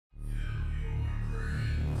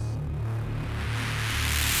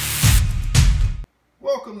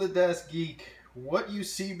Welcome to DASGeek. What you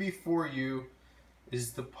see before you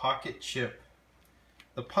is the Pocket Chip.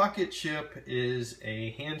 The Pocket Chip is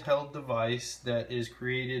a handheld device that is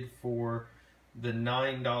created for the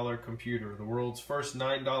 $9 computer, the world's first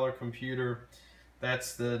 $9 computer.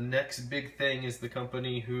 That's the next big thing, is the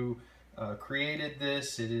company who created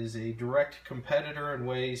this. It is a direct competitor in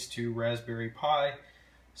ways to Raspberry Pi.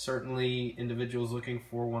 Certainly individuals looking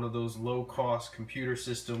for one of those low-cost computer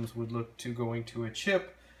systems would look to going to a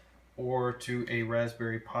chip or to a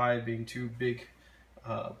Raspberry Pi, being two big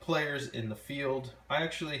players in the field. I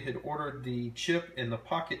actually had ordered the chip and the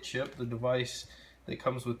Pocket Chip, the device that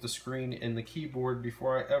comes with the screen and the keyboard,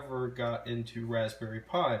 before I ever got into Raspberry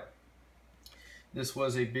Pi. This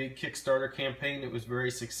was a big Kickstarter campaign. It was very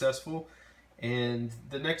successful. And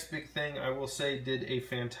the next big thing, I will say, did a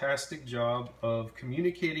fantastic job of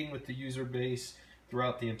communicating with the user base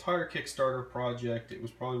throughout the entire Kickstarter project. It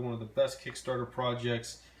was probably one of the best Kickstarter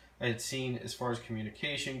projects I had seen as far as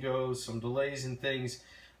communication goes. Some delays and things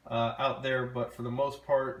out there, but for the most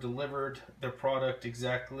part delivered their product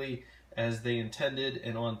exactly as they intended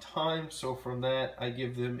and on time. So from that, I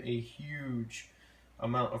give them a huge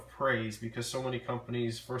amount of praise, because so many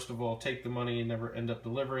companies, first of all, take the money and never end up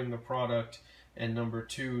delivering the product, and number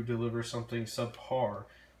two, deliver something subpar.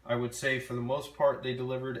 I would say for the most part they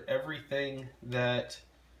delivered everything that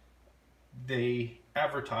they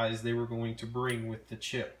advertised they were going to bring with the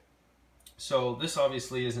chip. So this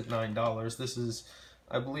obviously isn't $9. This is,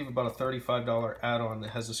 I believe, about a $35 add-on that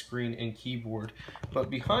has a screen and keyboard. But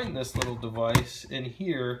behind this little device in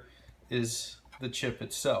here is the chip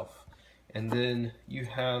itself. And then you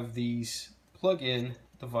have these plug-in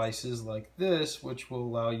devices like this, which will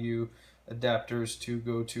allow you adapters to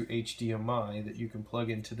go to HDMI that you can plug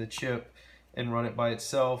into the chip and run it by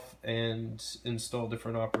itself and install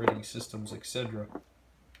different operating systems, etc.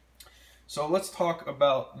 So let's talk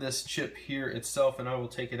about this chip here itself, and I will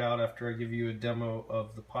take it out after I give you a demo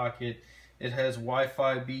of the Pocket. It has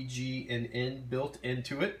Wi-Fi, BG, and N built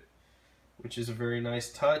into it, which is a very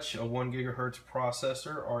nice touch. A 1 GHz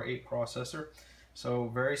processor, R8 processor, so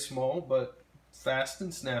very small but fast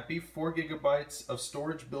and snappy. 4 GB of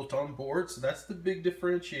storage built on board, so that's the big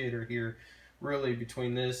differentiator here really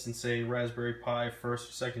between this and, say, Raspberry Pi first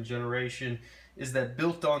or second generation, is that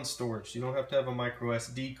built-on storage. You don't have to have a micro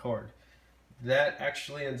SD card. That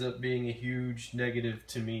actually ends up being a huge negative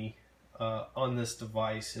to me on this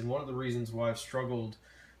device, and one of the reasons why I've struggled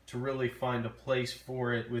to really find a place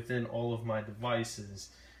for it within all of my devices.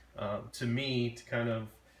 To me, to kind of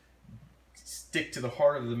stick to the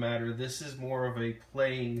heart of the matter, this is more of a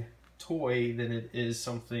playing toy than it is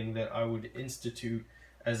something that I would institute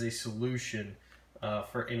as a solution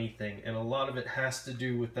for anything. And a lot of it has to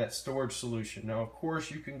do with that storage solution. Now, of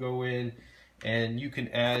course, you can go in and you can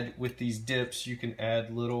add, with these dips, you can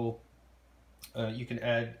add little, you can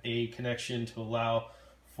add a connection to allow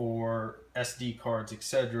for SD cards,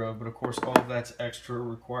 etc. But of course, all of that's extra,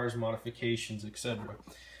 requires modifications, etc.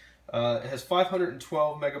 It has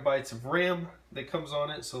 512 megabytes of RAM that comes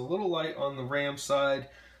on it, so a little light on the RAM side,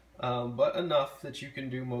 but enough that you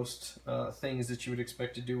can do most things that you would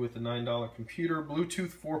expect to do with a $9 computer.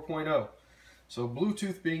 Bluetooth 4.0. So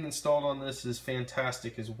Bluetooth being installed on this is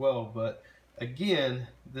fantastic as well, but again,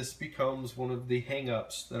 this becomes one of the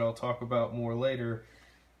hang-ups that I'll talk about more later,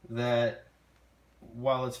 that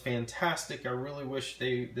while it's fantastic, I really wish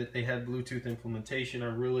that they had Bluetooth implementation.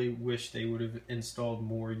 I really wish they would have installed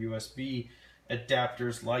more USB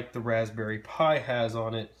adapters like the Raspberry Pi has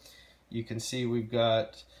on it. You can see we've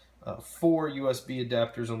got 4 USB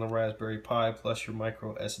adapters on the Raspberry Pi, plus your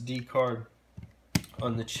micro SD card.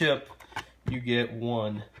 On the chip, you get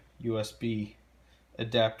 1 USB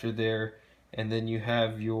adapter there, and then you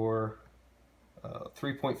have your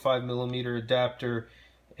 3.5 millimeter adapter,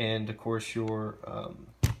 and of course your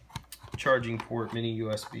charging port, mini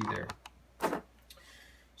USB there.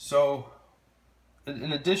 So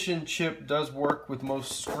in addition, chip does work with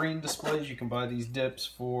most screen displays. You can buy these dips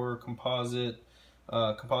for composite.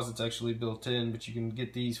 Composite's actually built in, but you can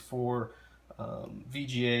get these for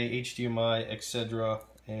VGA, HDMI, etc.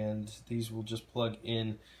 And these will just plug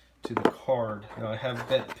in to the card. Now, I have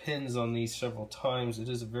bent pins on these several times. It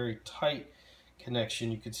is a very tight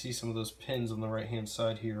connection. You can see some of those pins on the right hand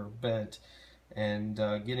side here are bent, and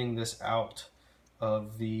getting this out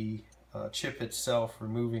of the chip itself,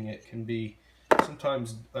 removing it, can be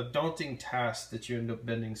sometimes a daunting task that you end up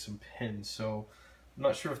bending some pins. So I'm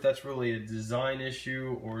not sure if that's really a design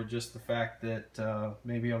issue or just the fact that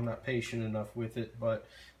maybe I'm not patient enough with it, but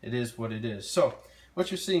it is what it is. So what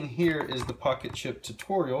you're seeing here is the Pocket Chip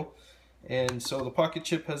tutorial, and so the Pocket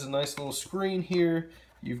Chip has a nice little screen here.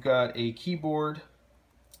 You've got a keyboard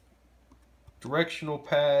directional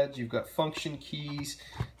pads, you've got function keys.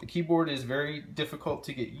 The keyboard is very difficult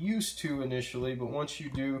to get used to initially, but once you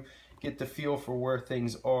do get the feel for where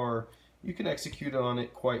things are, you can execute on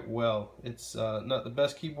it quite well. It's not the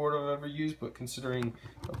best keyboard I've ever used, but considering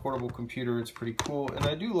a portable computer, it's pretty cool. And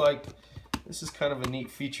I do like, this is kind of a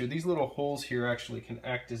neat feature, these little holes here actually can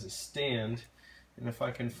act as a stand. And if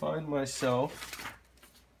I can find myself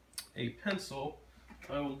a pencil,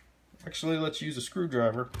 I will actually, let's use a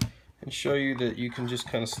screwdriver and show you that you can just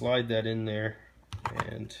kind of slide that in there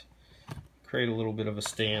and create a little bit of a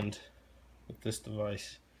stand with this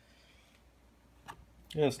device.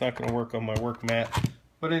 And it's not going to work on my work mat,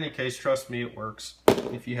 but in any case, trust me, it works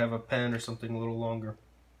if you have a pen or something a little longer.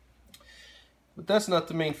 But that's not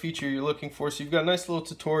the main feature you're looking for. So you've got a nice little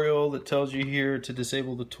tutorial that tells you here to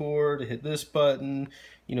disable the tour, to hit this button,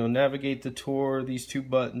 you know, navigate the tour, these two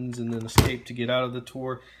buttons, and then escape to get out of the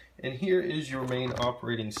tour. And here is your main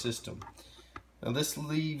operating system. Now this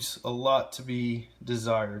leaves a lot to be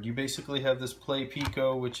desired. You basically have this Play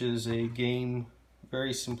Pico, which is a game,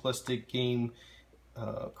 very simplistic game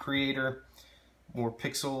creator, more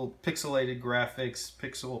pixelated graphics,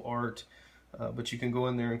 pixel art, but you can go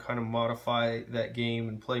in there and kind of modify that game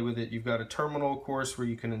and play with it. You've got a terminal, of course, where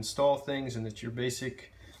you can install things, and it's your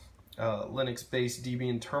basic Linux-based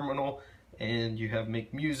Debian terminal. And you have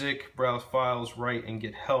make music, browse files, write, and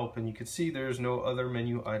get help. And you can see there's no other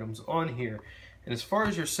menu items on here. And as far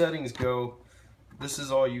as your settings go, this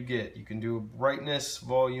is all you get. You can do brightness,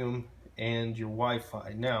 volume, and your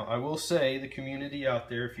Wi-Fi. Now, I will say the community out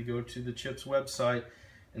there, if you go to the CHIP's website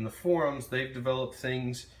and the forums, they've developed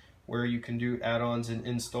things where you can do add-ons and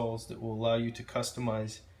installs that will allow you to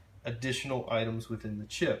customize additional items within the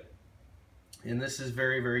chip. And this is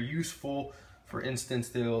very, very useful. For instance,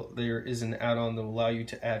 there is an add-on that will allow you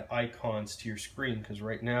to add icons to your screen, because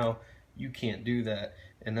right now you can't do that.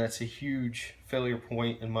 And that's a huge failure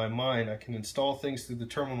point in my mind. I can install things through the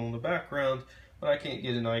terminal in the background, but I can't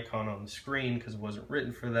get an icon on the screen because it wasn't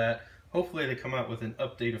written for that. Hopefully they come out with an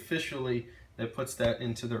update officially that puts that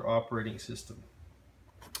into their operating system.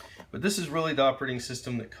 But this is really the operating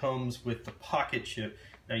system that comes with the Pocket chip.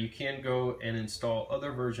 Now you can go and install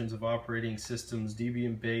other versions of operating systems,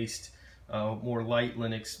 Debian-based, more light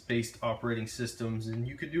Linux-based operating systems, and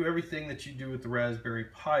you can do everything that you do with the Raspberry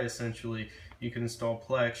Pi essentially. You can install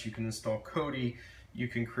Plex, you can install Kodi, you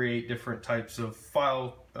can create different types of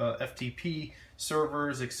file FTP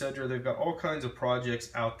servers, etc. They've got all kinds of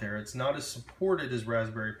projects out there. It's not as supported as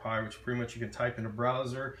Raspberry Pi, which pretty much you can type in a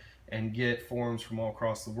browser and get forums from all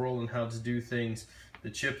across the world on how to do things. The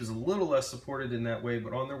chip is a little less supported in that way,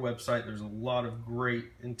 but on their website there's a lot of great,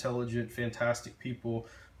 intelligent, fantastic people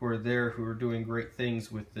who are there who are doing great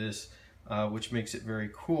things with this, which makes it very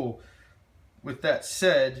cool. With that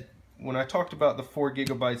said, when I talked about the 4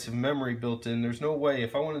 gigabytes of memory built in, there's no way,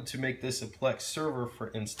 if I wanted to make this a Plex server,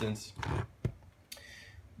 for instance,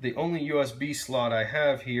 the only USB slot I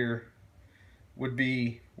have here would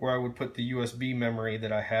be where I would put the USB memory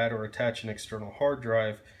that I had, or attach an external hard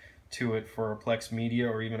drive to it for a Plex Media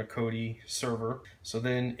or even a Kodi server. So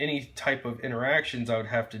then any type of interactions I would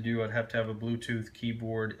have to do, I'd have to have a Bluetooth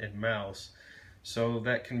keyboard and mouse. So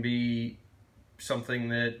that can be something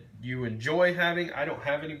that you enjoy having. I don't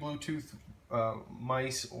have any Bluetooth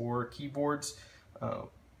mice or keyboards,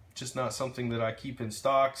 just not something that I keep in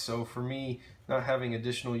stock. So for me, not having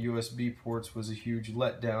additional USB ports was a huge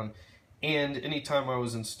letdown. And anytime I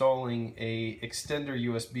was installing a extender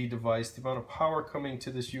USB device, the amount of power coming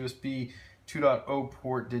to this USB 2.0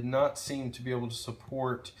 port did not seem to be able to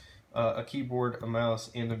support a keyboard, a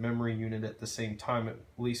mouse, and a memory unit at the same time, at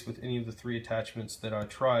least with any of the 3 attachments that I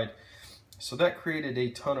tried. So that created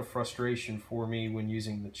a ton of frustration for me when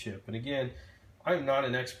using the chip. And again, I'm not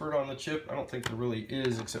an expert on the chip. I don't think there really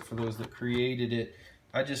is, except for those that created it.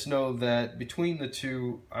 I just know that between the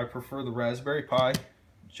two, I prefer the Raspberry Pi,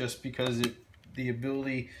 just because the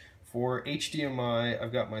ability for HDMI,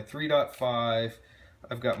 I've got my 3.5,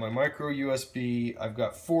 I've got my micro USB, I've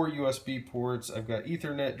got 4 USB ports, I've got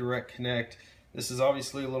Ethernet Direct Connect. This is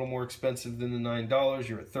obviously a little more expensive than the $9.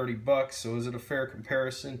 You're at 30 bucks, so is it a fair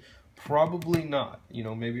comparison? Probably not. You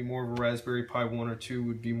know, maybe more of a Raspberry Pi 1 or 2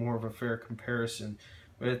 would be more of a fair comparison.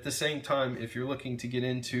 But at the same time, if you're looking to get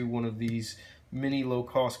into one of these mini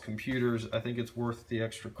low-cost computers, I think it's worth the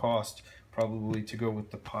extra cost probably to go with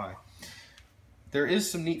the Pi. There is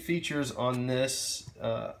some neat features on this.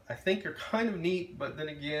 I think they're kind of neat, but then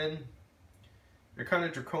again, they're kind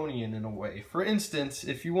of draconian in a way. For instance,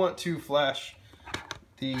 if you want to flash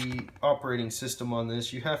the operating system on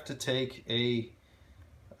this, you have to take a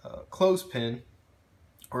clothespin,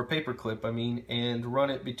 or a paper clip, I mean, and run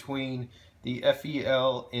it between the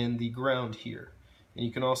FEL and the ground here. And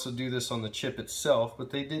you can also do this on the chip itself,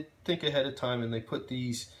 but they did think ahead of time and they put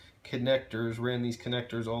these connectors, ran these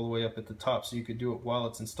connectors all the way up at the top so you could do it while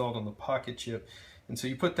it's installed on the Pocket chip. And so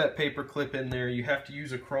you put that paper clip in there, you have to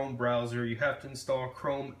use a Chrome browser, you have to install a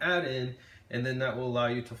Chrome add-in, and then that will allow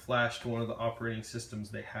you to flash to one of the operating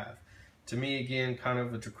systems they have. To me, again, kind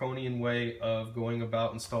of a draconian way of going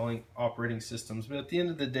about installing operating systems, but at the end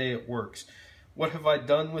of the day, it works. What have I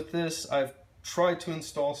done with this? I've tried to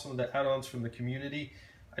install some of the add-ons from the community.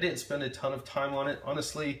 I didn't spend a ton of time on it.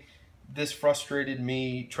 Honestly, this frustrated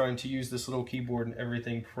me trying to use this little keyboard and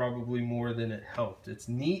everything probably more than it helped. It's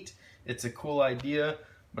neat, it's a cool idea,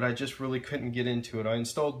 but I just really couldn't get into it. I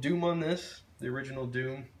installed Doom on this, the original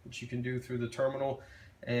Doom, which you can do through the terminal,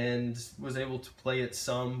 and was able to play it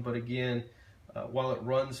some, but again, while it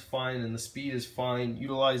runs fine and the speed is fine,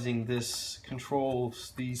 utilizing this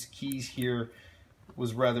controls, these keys here,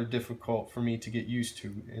 was rather difficult for me to get used to.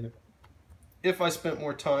 And if I spent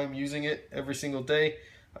more time using it every single day,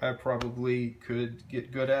 I probably could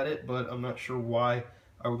get good at it, but I'm not sure why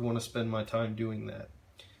I would want to spend my time doing that.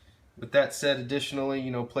 With that said, additionally,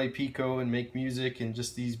 you know, play Pico and make music and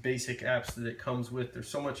just these basic apps that it comes with, there's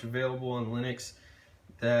so much available on Linux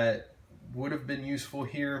that would have been useful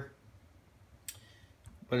here,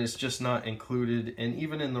 but it's just not included. And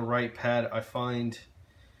even in the right pad, I find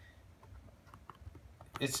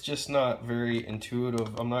it's just not very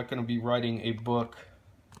intuitive. I'm not going to be writing a book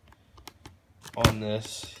on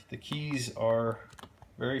this. The keys are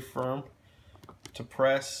very firm to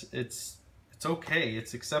press. It's okay,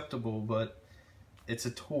 it's acceptable, but it's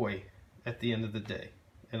a toy at the end of the day,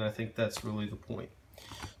 and I think that's really the point.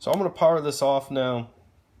 So I'm going to power this off now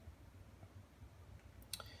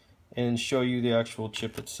and show you the actual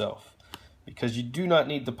chip itself, because you do not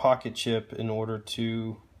need the Pocket chip in order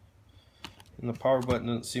to, and the power button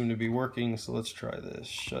doesn't seem to be working, so let's try this.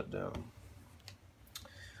 Shut down.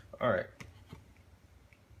 Alright,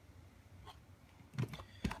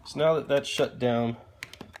 so now that that's shut down,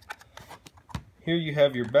 here you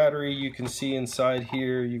have your battery. You can see inside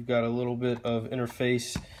here you've got a little bit of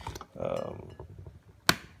interface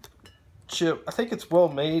chip. I think it's well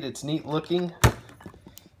made, it's neat looking.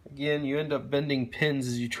 Again, you end up bending pins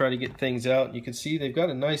as you try to get things out. You can see they've got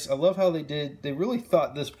a nice, I love how they really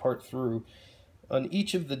thought this part through. On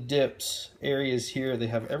each of the dips areas here, they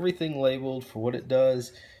have everything labeled for what it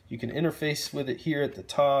does. You can interface with it here at the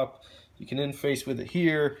top. You can interface with it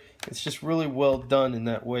here. It's just really well done in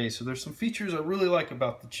that way. So there's some features I really like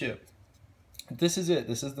about the chip. This is it.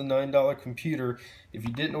 This is the $9 computer. If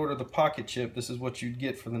you didn't order the Pocket chip, this is what you'd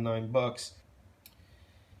get for the $9.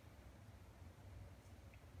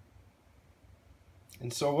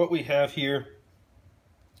 And so what we have here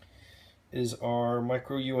is our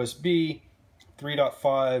micro USB,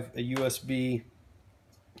 3.5, a USB.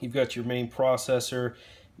 You've got your main processor.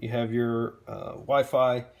 You have your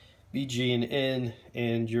Wi-Fi, BG and N,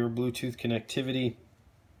 and your Bluetooth connectivity.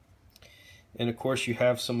 And of course you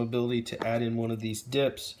have some ability to add in one of these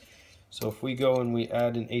dips. So if we go and we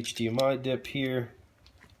add an HDMI dip here,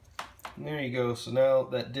 and there you go. So now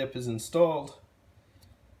that dip is installed,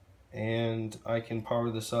 and I can power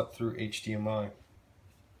this up through HDMI.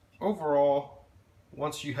 Overall,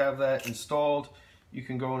 once you have that installed, you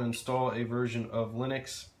can go and install a version of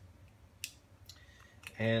Linux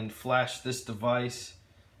and flash this device.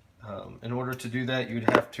 In order to do that, you'd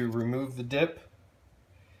have to remove the dip,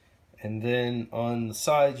 and then on the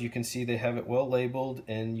sides you can see they have it well labeled,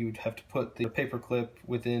 and you would have to put the paper clip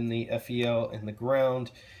within the FEL and the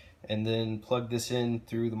ground, and then plug this in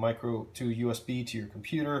through the micro to USB to your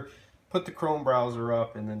computer, put the Chrome browser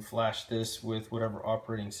up, and then flash this with whatever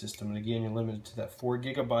operating system. And again, you're limited to that 4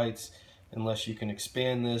 gigabytes unless you can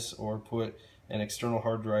expand this or put an external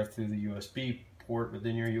hard drive through the USB port, but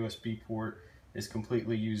then your USB port is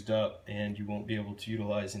completely used up and you won't be able to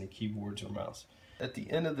utilize any keyboards or mouse. At the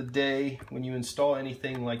end of the day, when you install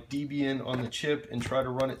anything like Debian on the chip and try to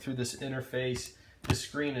run it through this interface, the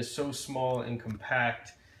screen is so small and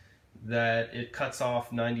compact that it cuts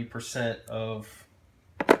off 90% of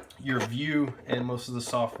your view, and most of the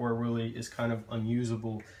software really is kind of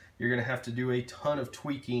unusable. You're going to have to do a ton of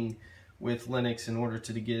tweaking with Linux in order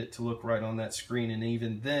to get it to look right on that screen, and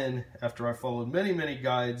even then, after I followed many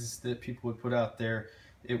guides that people would put out there,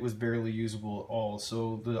 it was barely usable at all.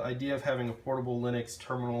 So the idea of having a portable Linux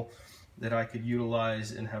terminal that I could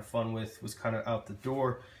utilize and have fun with was kind of out the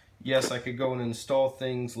door. Yes, I could go and install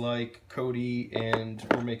things like Kodi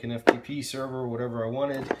or make an FTP server, whatever I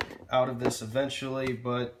wanted out of this eventually,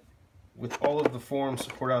 but with all of the forum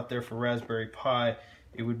support out there for Raspberry Pi,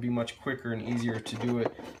 it would be much quicker and easier to do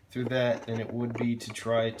it through that than it would be to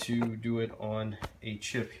try to do it on a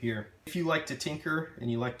chip here. If you like to tinker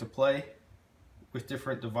and you like to play with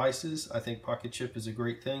different devices, I think Pocket Chip is a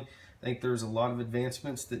great thing. I think there's a lot of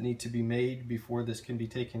advancements that need to be made before this can be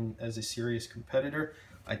taken as a serious competitor.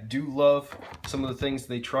 I do love some of the things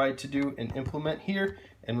they tried to do and implement here,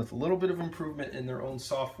 and with a little bit of improvement in their own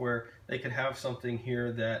software, they could have something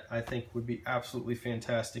here that I think would be absolutely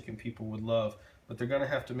fantastic and people would love. But they're going to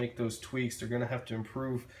have to make those tweaks. They're going to have to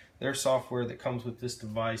improve their software that comes with this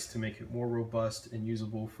device to make it more robust and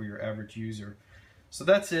usable for your average user. So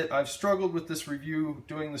that's it. I've struggled with this review,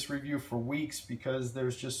 doing this review for weeks, because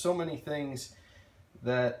there's just so many things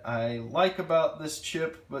that I like about this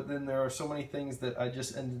chip, but then there are so many things that I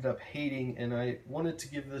just ended up hating, and I wanted to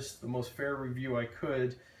give this the most fair review I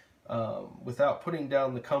could without putting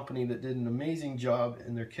down the company that did an amazing job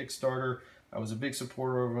in their Kickstarter. I was a big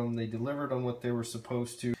supporter of them. They delivered on what they were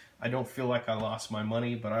supposed to. I don't feel like I lost my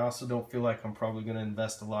money, but I also don't feel like I'm probably going to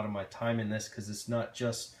invest a lot of my time in this, because it's not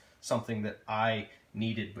just something that I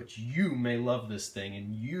needed, but you may love this thing,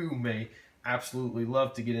 and you may absolutely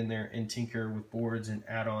love to get in there and tinker with boards and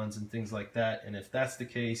add-ons and things like that. And if that's the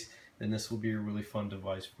case, then this will be a really fun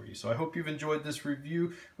device for you. So I hope you've enjoyed this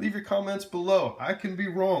review. Leave your comments below. I can be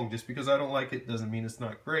wrong. Just because I don't like it doesn't mean it's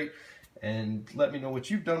not great. And let me know what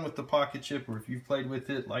you've done with the Pocket Chip, or if you've played with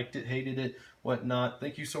it, liked it, hated it, whatnot.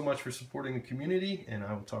 Thank you so much for supporting the community, and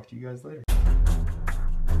I will talk to you guys later.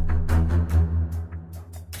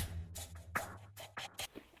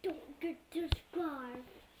 Don't get subscribed.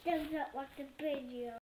 Does not like the video.